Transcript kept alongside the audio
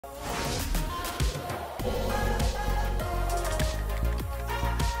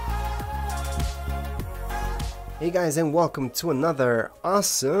Hey guys, and welcome to another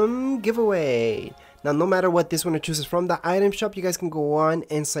awesome giveaway. Now, no matter what this winner chooses from the item shop, you guys can go on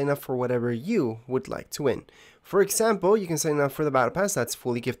and sign up for whatever you would like to win. For example, you can sign up for the battle pass, that's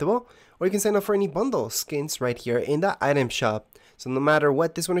fully giftable, or you can sign up for any bundle skins right here in the item shop. So no matter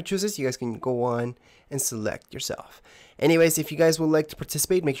what this winner chooses, you guys can go on and select yourself. Anyways, if you guys would like to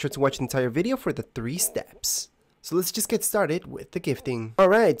participate, make sure to watch the entire video for the 3 steps. So let's just get started with the gifting.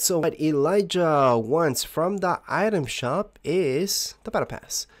 Alright, so what Elijah wants from the item shop is the battle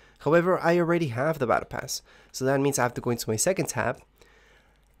pass. However, I already have the battle pass. So that means I have to go into my second tab.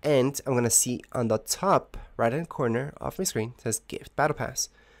 And I'm going to see on the top right hand corner of my screen, it says gift battle pass.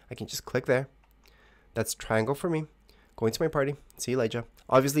 I can just click there. That's triangle for me. Go into my party, see Elijah.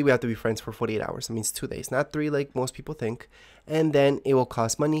 Obviously, we have to be friends for 48 hours. That means 2 days, not 3 like most people think. And then it will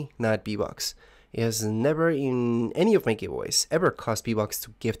cost money, not V-Bucks. It has never in any of my giveaways ever cost V-Bucks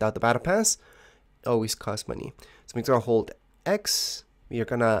to gift out the battle pass. It always costs money. So we're going to hold X. We are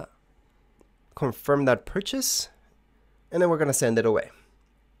going to confirm that purchase. And then we're going to send it away.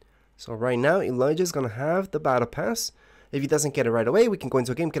 So right now, Elijah is going to have the battle pass. If he doesn't get it right away, we can go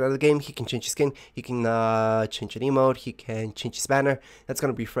into a game, get out of the game. He can change his skin. He can change an emote. He can change his banner. That's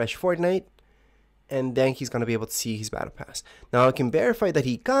going to refresh Fortnite. And then he's going to be able to see his battle pass. Now I can verify that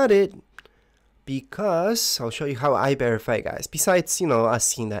he got it, because I'll show you how I verify, guys. Besides, us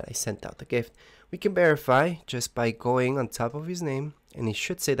seeing that I sent out the gift, we can verify just by going on top of his name, and it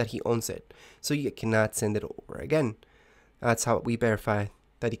should say that he owns it. So you cannot send it over again. That's how we verify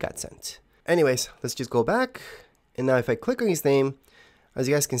that he got sent. Anyways, let's just go back. And now if I click on his name, as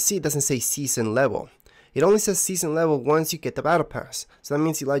you guys can see, it doesn't say season level. It only says season level once you get the battle pass. So that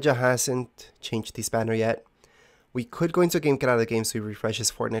means Elijah hasn't changed his banner yet. We could go into a game, get out of the game, so he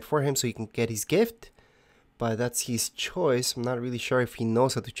refreshes Fortnite for him so he can get his gift. But that's his choice. I'm not really sure if he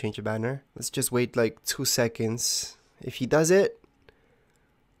knows how to change a banner. Let's just wait like 2 seconds. If he does it,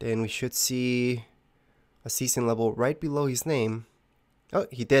 then we should see a season level right below his name. Oh,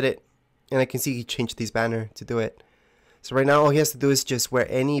 he did it. And I can see he changed his banner to do it. So right now all he has to do is just wear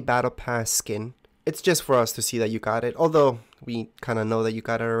any battle pass skin. It's just for us to see that you got it. Although we kind of know that you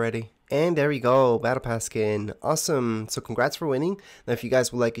got it already. And there we go, battle pass skin. Awesome. So congrats for winning. Now if you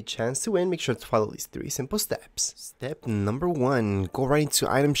guys would like a chance to win, make sure to follow these 3 simple steps. Step number 1, go right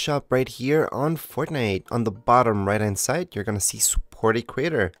into item shop right here on Fortnite. On the bottom right hand side, you're going to see support a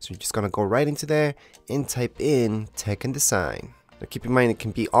creator. So you're just going to go right into there and type in tech and design. Now keep in mind, it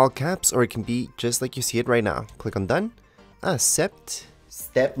can be all caps or it can be just like you see it right now. Click on done, accept.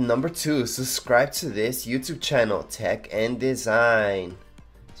 Step number 2, subscribe to this YouTube channel, Tech and Design.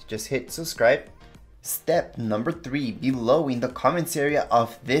 Just hit subscribe. Step number 3, below in the comments area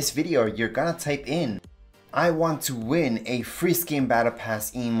of this video, you're gonna type in, I want to win a free skin battle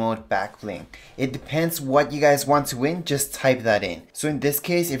pass emote back bling. It depends what you guys want to win, just type that in. So in this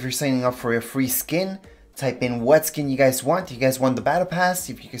case, if you're signing up for a free skin, type in what skin you guys want. You guys want the battle pass.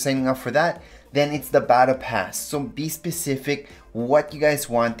 If you're signing up for that, then it's the battle pass. So be specific what you guys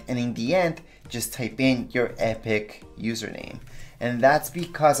want, and in the end, just type in your epic username. And that's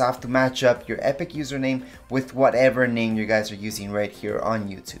because I have to match up your epic username with whatever name you guys are using right here on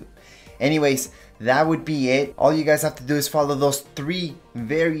YouTube. Anyways, that would be it. All you guys have to do is follow those 3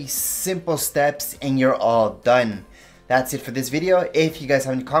 very simple steps and you're all done. That's it for this video. If you guys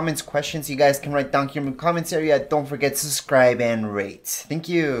have any comments, questions, you guys can write down here in the comments area. Don't forget to subscribe and rate. Thank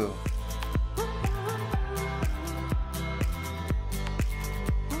you.